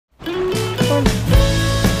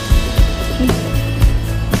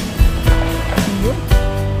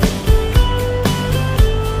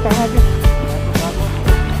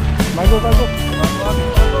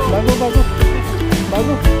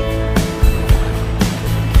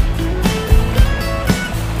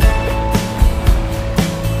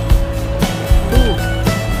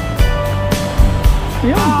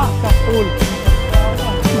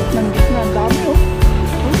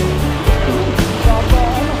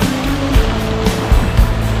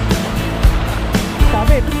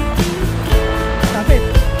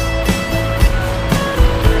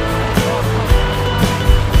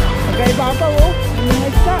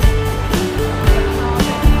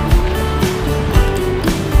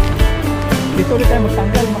Dito ulit tayo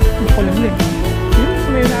magtanggal, makulimlim. Yun,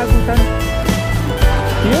 may naagutan.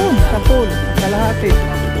 Yun, sa pool, kalahati.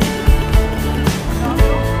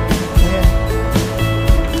 Ayan.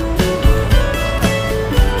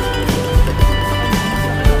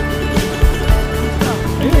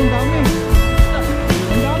 Ayun, ang dami.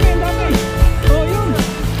 Ang dami, ang dami. Oh, yun.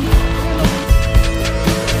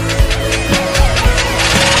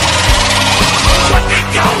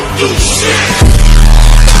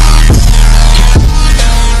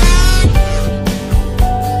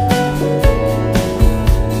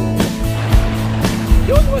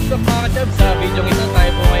 Yun, what's up mga ka-chubs? Sa video ito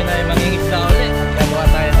tayo po ngayon ay mangingisda ulit. Gagawa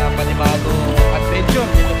tayo ng panibagong adventure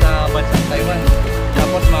dito sa bansang Taiwan.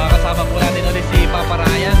 Tapos makakasama po natin ulit si Papa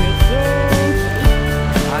Ryan.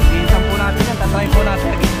 Agisan po natin yan, tatry po natin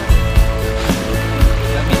agisan.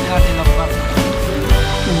 Gamitin natin lambat.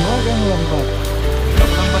 Tumagang lambat.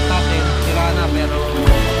 Yung lambat natin, sira na pero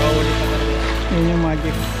makahuli ka talaga. Yun yung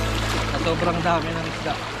magic. Sa sobrang dami ng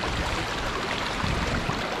isda.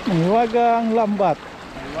 Mahiwagang lambat.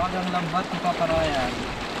 Mahiwagang lambat ni Papa Ryan.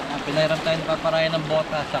 Pinairam tayo ni Papa Ryan ng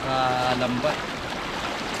bota saka lambat.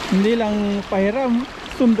 Hindi lang pahiram,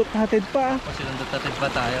 sundot hatid pa. O sinundot natin ba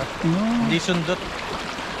tayo? No. Hindi sundot.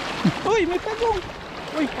 Uy, may pagong.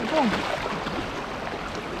 Uy, pagong.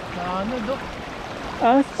 Sa ano, Dok?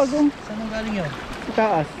 Ah, sa pagong. Saan ang galing yun? Sa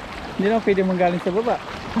taas. Hindi naman pwede manggaling sa baba.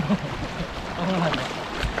 Oo nga, Dok.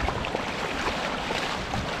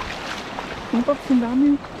 Ang paps, ang dami.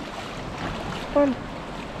 Pal.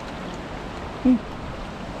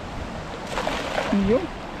 Yun.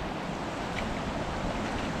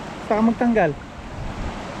 Saka magtanggal.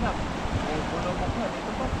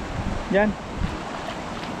 Yan.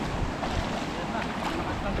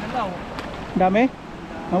 Dami?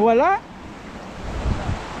 Wala?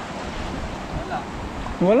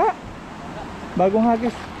 Wala? Bagong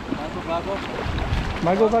hagis.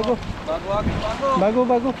 Bago. Bago.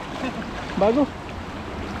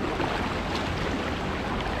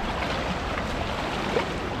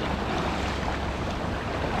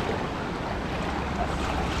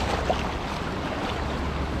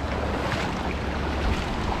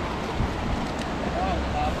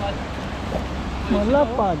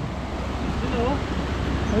 Malapad.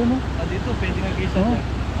 Ayun o. Dito, pwede nga gisa dyan.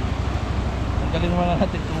 Tanggalin naman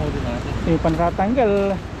natin tumuli natin. Eh, panratanggal.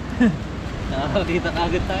 Nakakita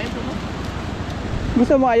agad tayo ito, no?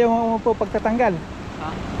 Gusto mo ayaw mo po pagtatanggal? Ha?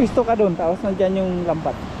 Pisto ka doon, tapos nandyan yung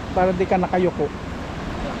lambat. Para di ka nakayuko.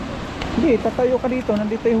 Hindi, tatayo ka dito.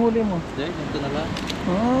 Nandito yung huli mo. Hindi, dito na lang.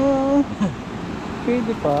 Ah,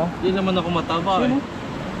 pwede pa. Hindi naman ako mataba eh.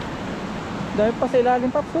 Dahil pa sa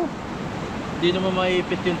ilalim, Paps, oh. Hindi naman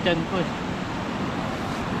maipit yung tiyan ko eh.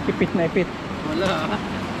 Ipit na ipit. Wala.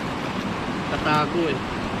 Katago eh.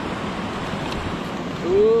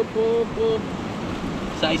 Up.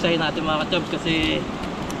 Isa-isahin natin mga ka-chubs kasi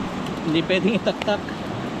hindi pwedeng itaktak.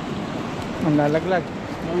 Manlalaglag.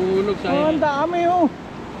 Mahulog sa Oh, ang dami oh.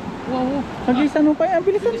 Wow. Nagisan mo pa yan.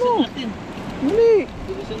 Bilisan mo. natin.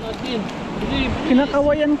 Bilisan natin. Bili.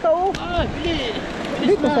 Kinakawayan ka oh. Bili.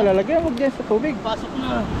 Dito sa lalagyan. Huwag dyan sa tubig. Pasok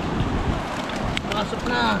na.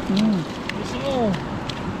 Bilisan mo.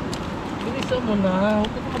 Bilisan mo na.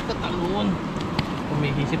 Huwag ka na magtatalon.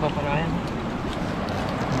 Kumihisi pa para yan.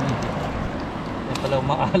 Kaya pala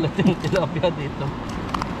umaalat yung tilapia dito.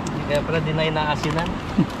 Kaya pala di na inaasinan.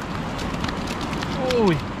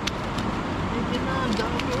 Uy. Hindi na. Ang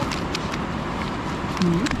dami oh.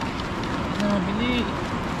 Bili.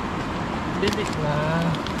 Bilis na.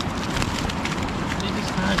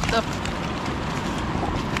 Stop.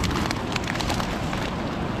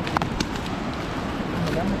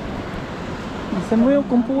 Bilisan mo yung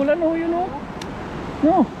kumpulan oh. Yun oh.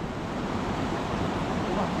 No.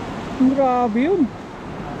 Grabe yun.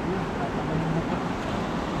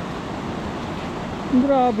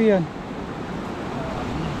 Grabe yan.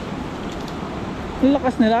 Ang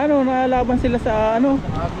lakas nila ano. Nakalaban sila sa ano.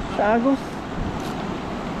 Sa agos.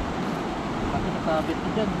 Bakit nasabit na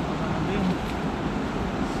dyan?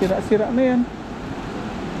 Sira-sira na yan.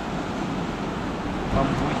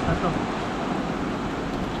 Pambuwis na to.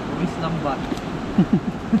 Buwis lang ba?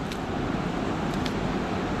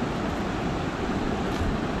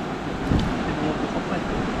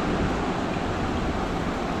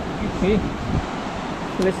 Okay.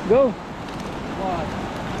 Let's go. 1,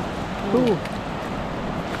 2.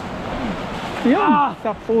 Yun,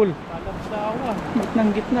 sa pool. Palagsawa.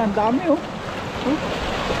 Gitnang gitna, ang dami oh.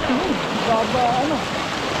 Baba ano.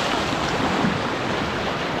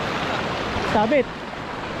 Sabit.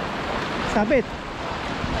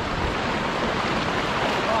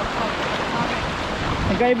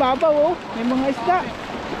 Nagkaibabaw oh. May mga isda.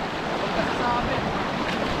 sasabi.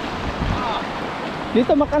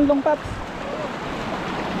 Dito makanlong, Paps.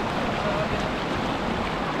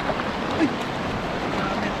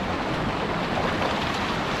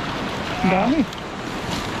 Ang dami.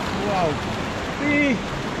 Wow.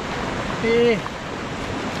 Sige.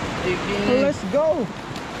 Let's go.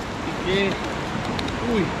 Sige.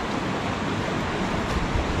 Uy.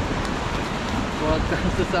 Huwag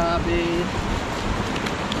kang sasabi.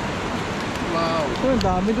 Wow. Oh, ang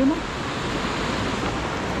dami dun, oh.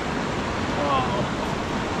 Wow.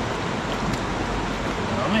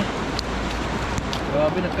 Dami.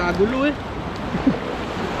 Grabe, nagkagulo eh.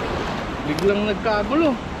 Biglang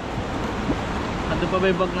nagkagulo. Ano pa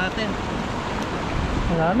ba yung bag natin?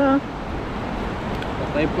 Wala na.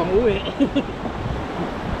 Patay pang uwi.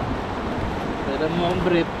 Pwede mo ang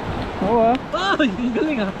brief. Oo, ah. Ay, ang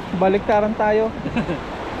galing ah. Baliktaran tayo.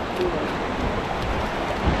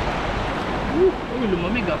 Uy,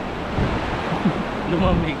 lumamig ah.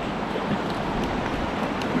 Lumamig.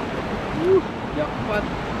 Jackpot.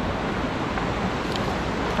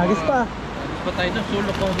 Hagis pa. Hagis pa tayo doon.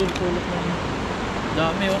 Sulok ko doon. Sulok ng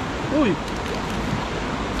dami oh. Uy!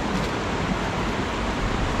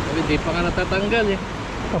 Sabi, di pa nga natatanggal eh.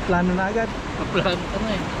 Paplano na agad. Kaplano ka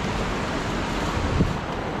na eh.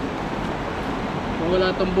 Kung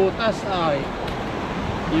wala tong butas ay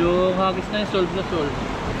yung hagis na yun, solve na solve.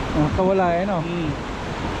 Oh, kawala eh, no?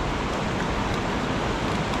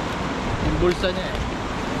 Yung bulsa niya eh.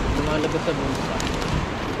 Lumalabas sa bulsa.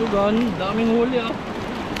 Ito gan, daming huli ah.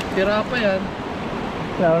 Sira pa yan.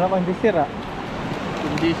 Lalo na kung hindi sira.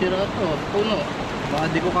 Hindi sira to, puno.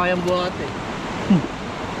 Baka di ko kayang buhat eh.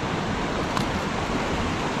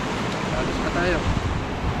 Hagis pa tayo.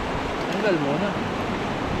 Tanggal muna.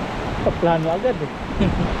 Paplano agad eh.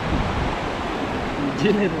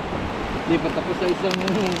 Engineer. Di pa tapos sa isang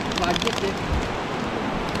budget eh.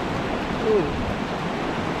 Uy.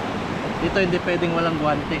 Dito hindi pwedeng walang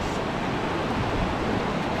guantes.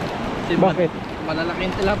 Kasi Bakit?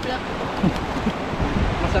 Malalaking tilapia.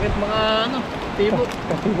 Masakit mga ano, tibo.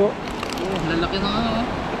 Kasigo. Oh, lalaki ng ano.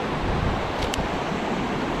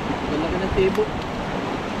 Lalaki ng tibo.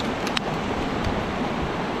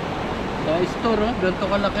 Sa store oh, ganito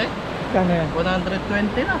kalaki. Kano yan?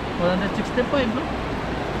 120 na, 165 no?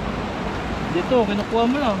 Dito, kinukuha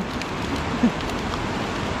mo lang.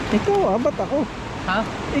 Ikaw ah, ba't ako? Ha?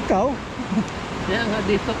 Ikaw? Kaya nga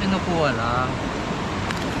dito, kinukuha lang.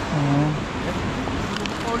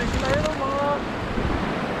 Ulit sila yun mga...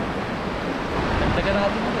 Nagtaga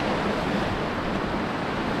natin ulit.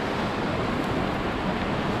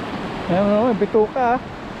 Ayan mo naman, bituka ah.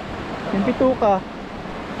 Yung bituka.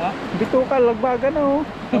 Ha? Bituka, lagbaga na oh.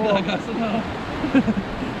 Nagagaso na.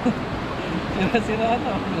 Sira-sira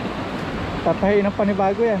na. Tatahiin ng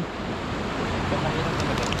panibago yan. Katahiran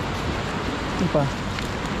talaga. Ano pa?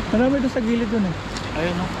 Marami doon sa gilid doon eh.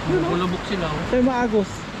 Ayun o, bulubok sila o. Sa may maagos.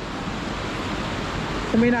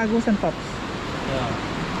 Sa may naagosan, Paps. Yeah.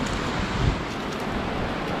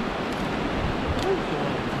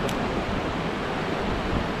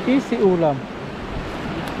 Easy ulam.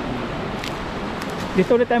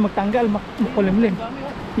 Dito ulit tayo magtanggal, makulimlim.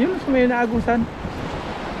 Yun sa may naagusan.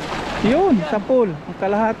 Yun, sa pool, ang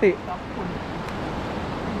kalahati.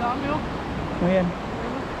 Ang dami o. Ayan.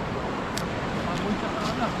 Bumulsa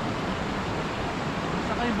ka na.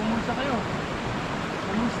 Bumulsa kayo.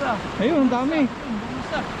 Bumulsa. Ayun, ang dami.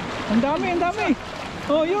 Bumulsa. Ang dami, ang dami.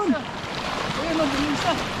 Oh, yun. Ayun o,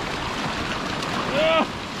 bumulsa.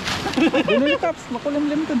 Doon ulit, Paps,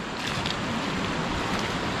 makulimlim dun.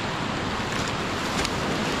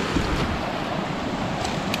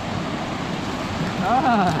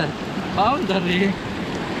 Ah, boundary.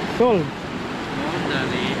 Solve.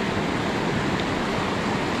 Boundary.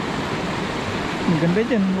 Ang ganda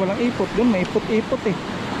dyan, walang ipot. Doon may ipot-ipot eh.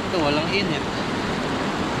 Ito, walang init.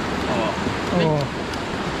 Oh.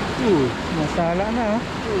 Oh, masala na ah.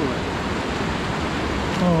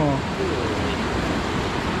 Oh.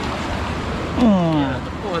 Yeah,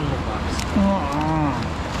 tapuan mo pa.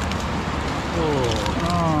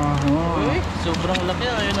 Uy, sobrang laki.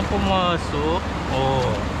 Ayun ang pumasok. Oh.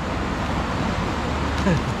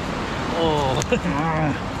 Oh.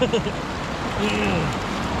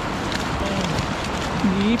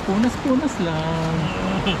 Hindi, punas-punas lang.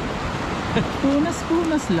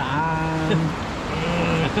 Punas-punas lang.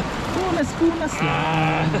 Punas-punas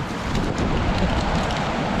lang.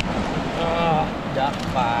 Ah,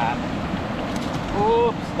 jackpot.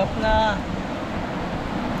 Oops, stop na.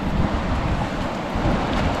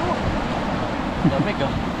 Lamig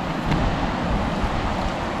ah.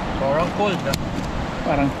 Parang cold ah.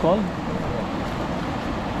 Parang cold.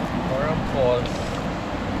 Parang cold.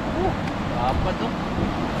 Lapad oh.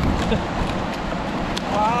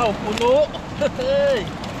 Wow, puno.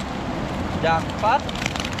 Jackpot.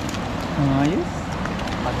 Ayos.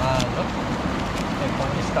 Panalo. May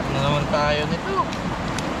pang-stock na naman tayo nito.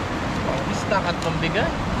 Pang-stock at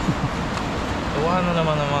pambigay. Tuwa na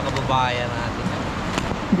naman ang mga kababayan natin.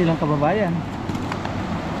 Hindi lang kababayan.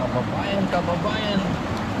 Kababayan.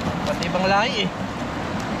 Pati ibang lahi eh.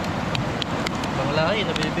 Ibang lahi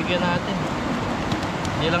na bibigyan natin.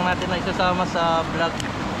 Hindi lang natin na isasama sa vlog.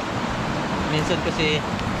 Minsan kasi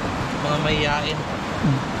mga mahihain.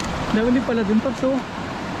 Dami pala dun pa, so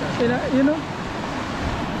sila, you know.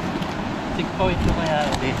 Sigpaw ito kaya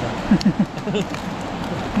dito.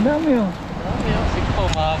 Ang dami oh. Dami oh, sigpaw,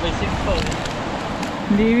 mahabay sigpaw eh.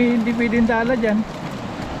 Hindi pwedeng dala dyan.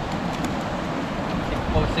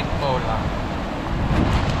 Sigpaw lang.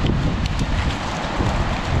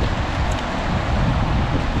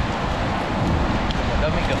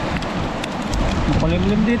 Madami ka.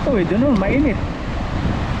 Makulimlim dito eh, doon mainit.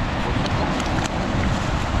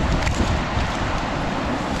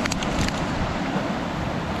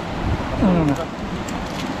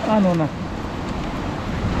 Ano na?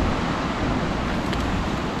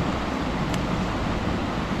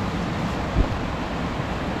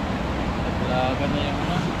 Naglaga na yung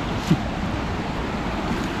ano.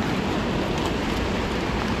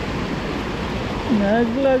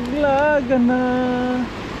 Naglaglaga na.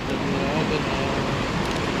 Naglaga na.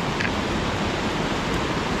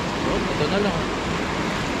 Oh, ito na lang.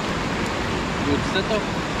 Goods na to.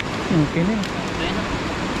 Okay na eh. Okay na.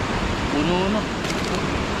 Puno na.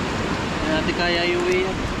 Hindi natin kaya iuwi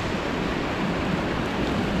yan.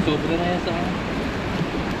 Sobra na yan sa akin.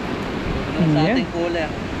 Sobra na sa Yan. ating cooler.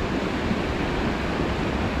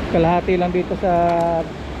 Kalahati lang dito sa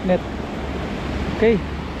net. Okay.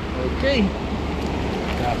 Okay.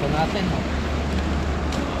 Gasa natin.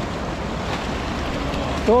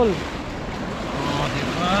 Tol. Oh,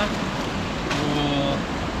 diba? Oh.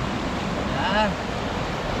 Yan.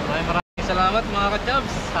 Maraming salamat mga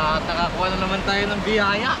ka-chubs. Nakakuha na naman tayo ng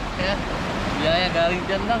biyaya. Kaya, biyaya galing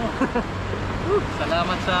dyan lang.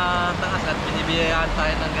 Salamat sa taas at binibiyayaan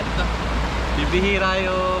tayo ng ganito. Bibihira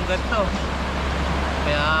yung ganito.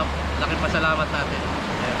 Kaya laking pasalamat natin.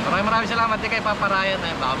 Maraming salamat din kay Papa Ryan.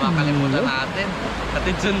 Baka makalimutan natin.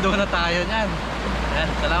 Atid sundo na tayo niyan.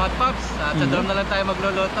 Salamat Pops. At sa doon na lang tayo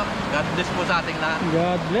magluluto. God bless po sa ating lahat.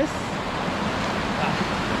 God bless.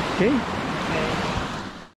 Okay.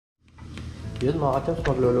 Yun mga ka-chops,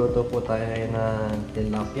 magluluto po tayo ngayon ng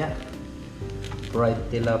tilapia. Fried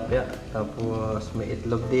tilapia. Tapos may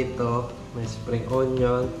itlog dito. May spring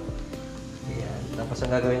onion. Ayan. Tapos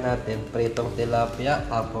ang gagawin natin, pritong tilapia.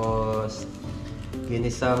 Tapos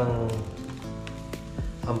ginisang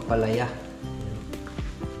ampalaya.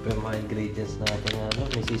 Pero mga ingredients natin,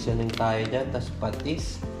 may seasoning tayo dyan. Tapos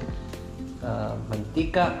patis,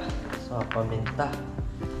 mantika, sa paminta.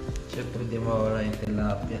 Siyempre di mawala yung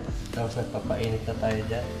tilapia. Tapos nagpapainit na tayo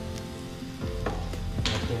dyan.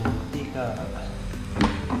 Ating mantika.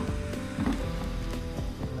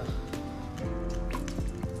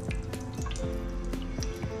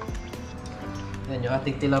 Yan, yung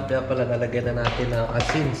ating tilapia pala, nalagyan na natin ng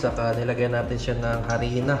asin, saka nilagyan natin siya ng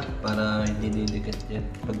harina para hindi didikit yan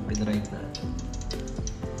pag pinride natin.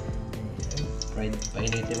 Ayan,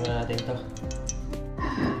 painitin mo natin to.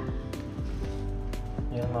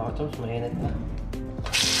 Ayan mga ka-chops, mainit na.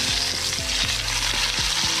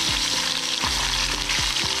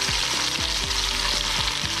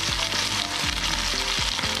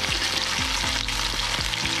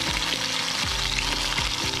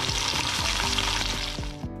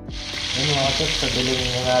 Ayan mga ka-chops,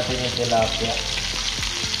 pabiling na natin yung tilapia.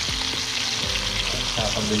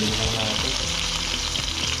 Pabiling na natin.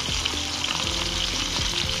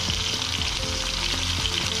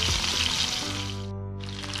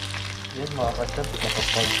 Yan mga ka-chops,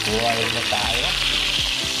 nakapag-buhayin na tayo.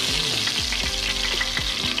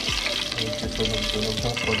 Ayun sa tunog-tunog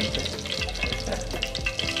ng konti.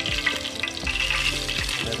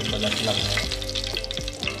 Pero balat lang na.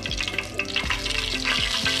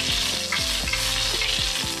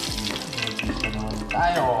 Magpisa naman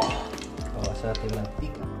tayo. Bawa sa ating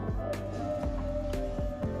mantika.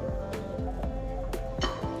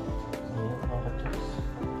 Ayan mga ka-chops.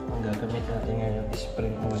 Ang gagamit natin ngayon is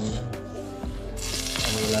spring onion.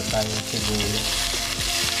 Wala tayong sibuyas.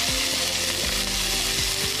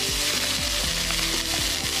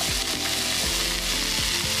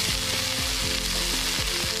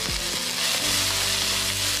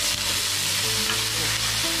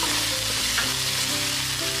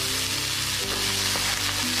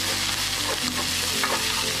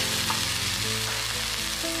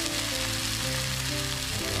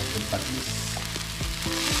 Yung patis.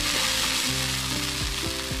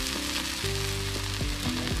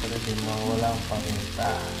 Pero din mawala ang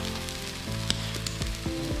paminta.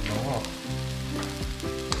 Bango.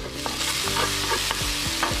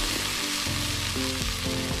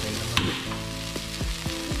 Okay naman.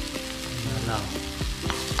 Ano lang.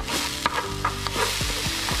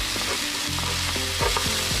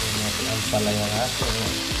 Ang palaya natin.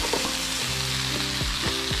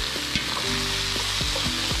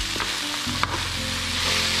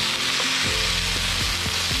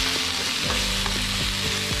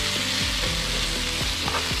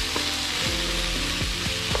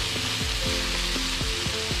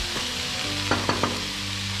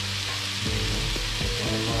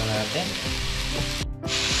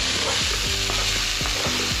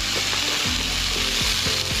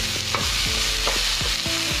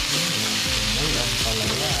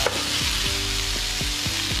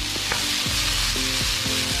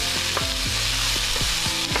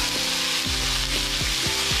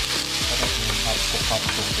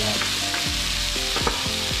 Hapok lang.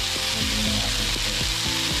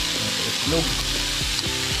 Itlog.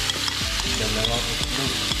 Dalawang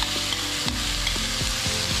itlog.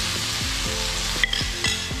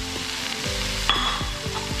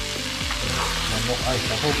 Manok ay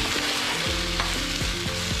sahog.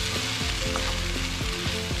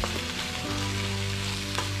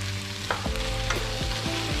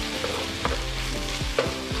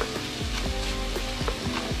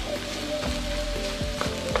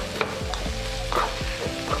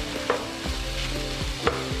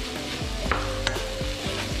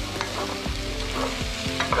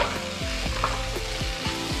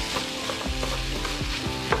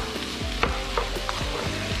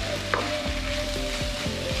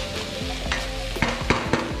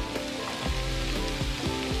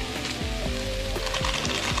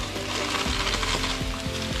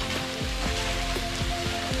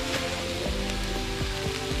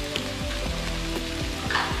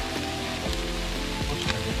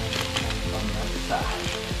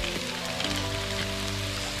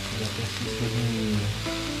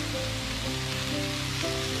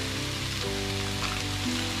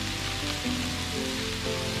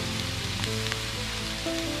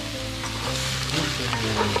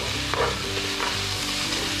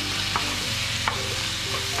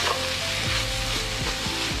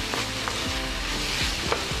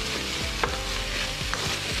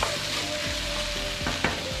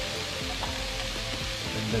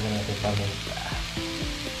 Dagdagan natin paminta.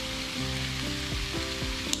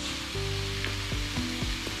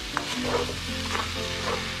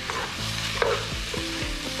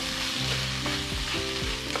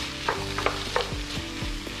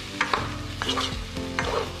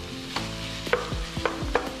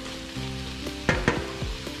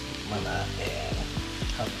 Manahin.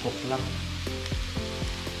 Hapok lang.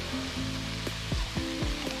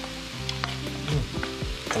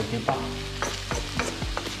 Pwede pa.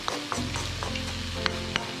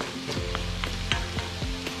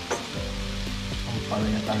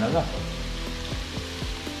 Palaya talaga.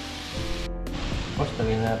 Tapos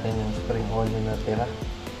lagyan natin yung spring onion na tira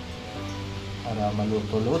para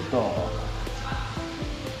maluto-luto.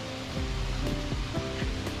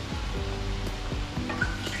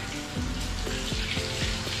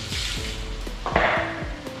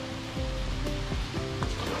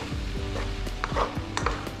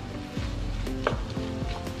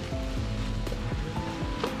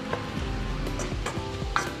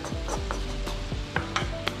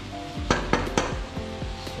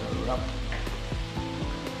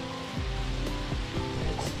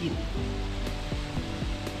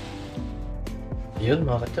 Yun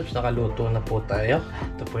mga kachaps, nakaluto na po tayo.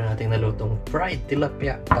 Ito po yung ating nalutong fried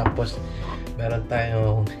tilapia. Tapos meron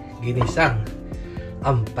tayong ginisang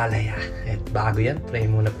ampalaya. At bago yan, try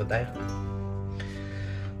muna po tayo.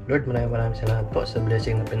 Lord, maraming salamat po sa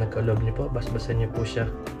blessing na pinagkaloob niyo po. Basbasan niyo po siya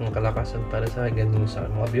ng kalakasan para sa akin, ganun sa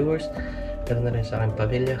mga viewers, ganoon na rin sa aking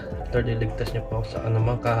pamilya. Lord, iligtas niyo po sa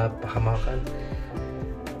anumang kapahamakan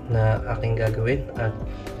na aking gagawin. At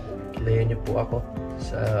kilayan niyo po ako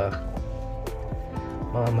sa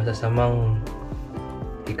mga masasamang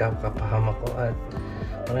ikapapahamak ko. At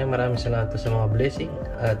maraming salamat po sa mga blessing.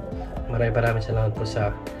 At maraming salamat po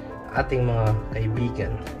sa ating mga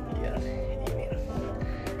kaibigan. Yan. Amen.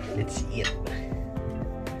 Let's eat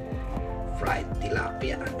fried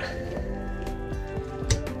tilapia.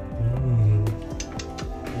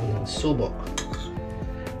 Unang subok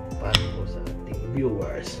para po sa ating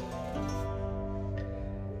viewers.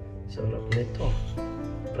 Sarap nito,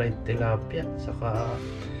 fried tilapia saka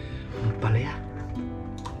ampalaya.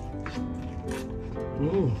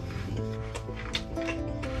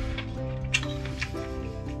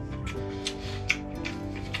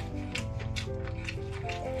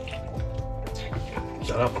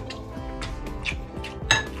 Sarap.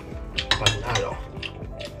 Panalo.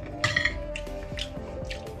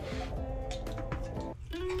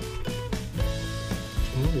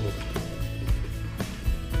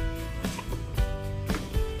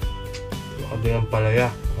 Ano yung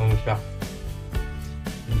palaya? Ano siya?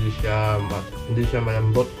 Hindi siya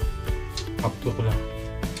malambot. Kapto ko lang.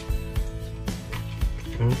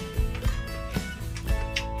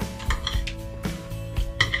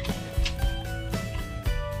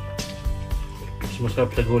 Mas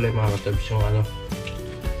masarap sa gulay mga katabs yung ano.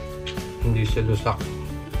 Hindi siya lusak.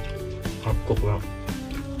 Half-cook lang.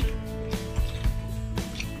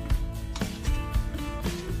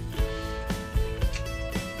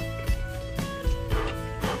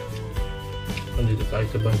 Nandito tayo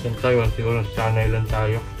sa bansang Taiwan. Siguro sanay lang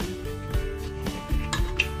tayo.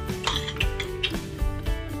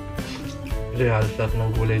 Kasi halos lahat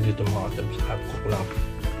ng gulay dito mga katabs. Half-cook lang.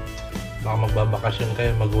 Baka magbabakasyon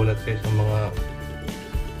kayo, magulat kayo sa mga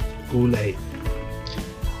gulay.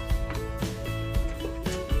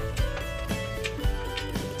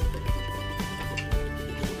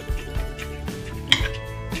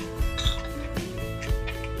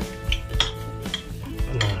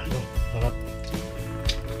 Ano? Sarap.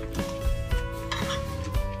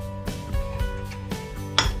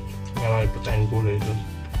 Marami pa tayong gulay doon.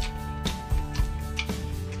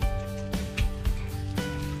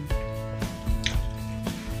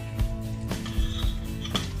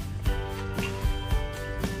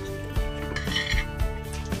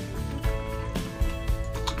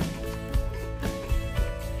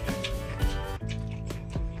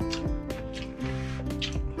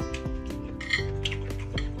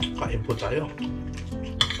 Kain po tayo.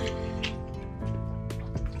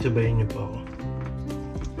 Sabayin niyo po ako.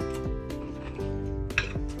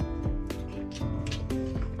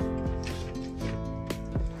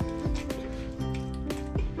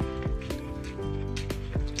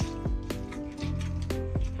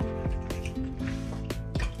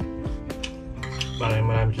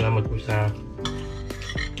 Maraming salamat po sa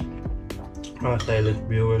mga silent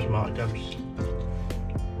viewers mga jobs.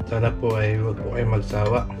 Sana po ay huwag po kayo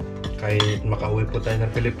magsawa. Kahit makauwi po tayo ng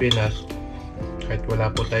Pilipinas, kahit wala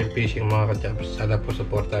po tayong fishing mga ka-jobs, sana po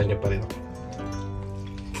supportahan niyo pa rin ako.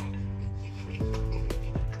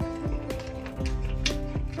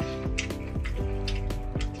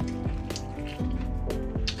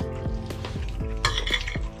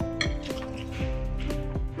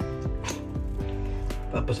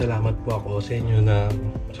 Papasalamat po ako sa inyo na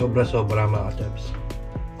sobra-sobra mga ka-jobs.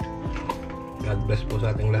 God bless po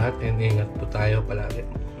sa ating lahat and ingat po tayo palagi.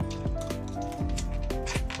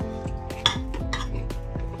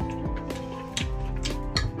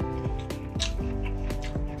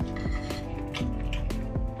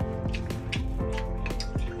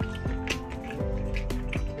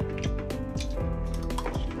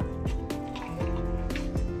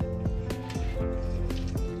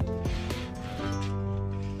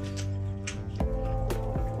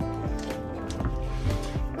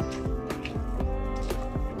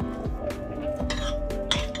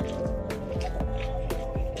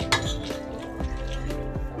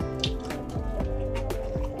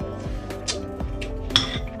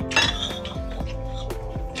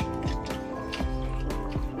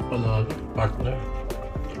 Panalo, partner.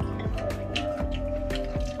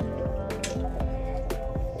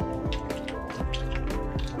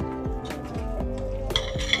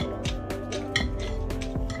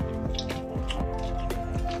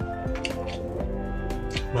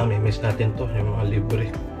 Mami-miss natin to, yung mga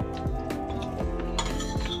libre.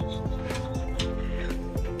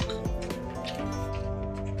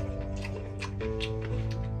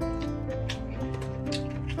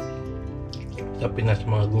 Sa Pinas,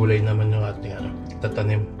 mga gulay naman yung ating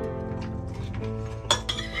tatanim.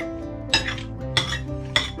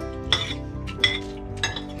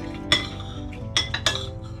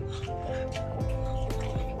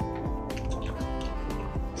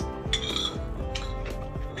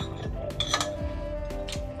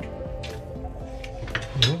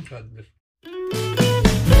 God bless.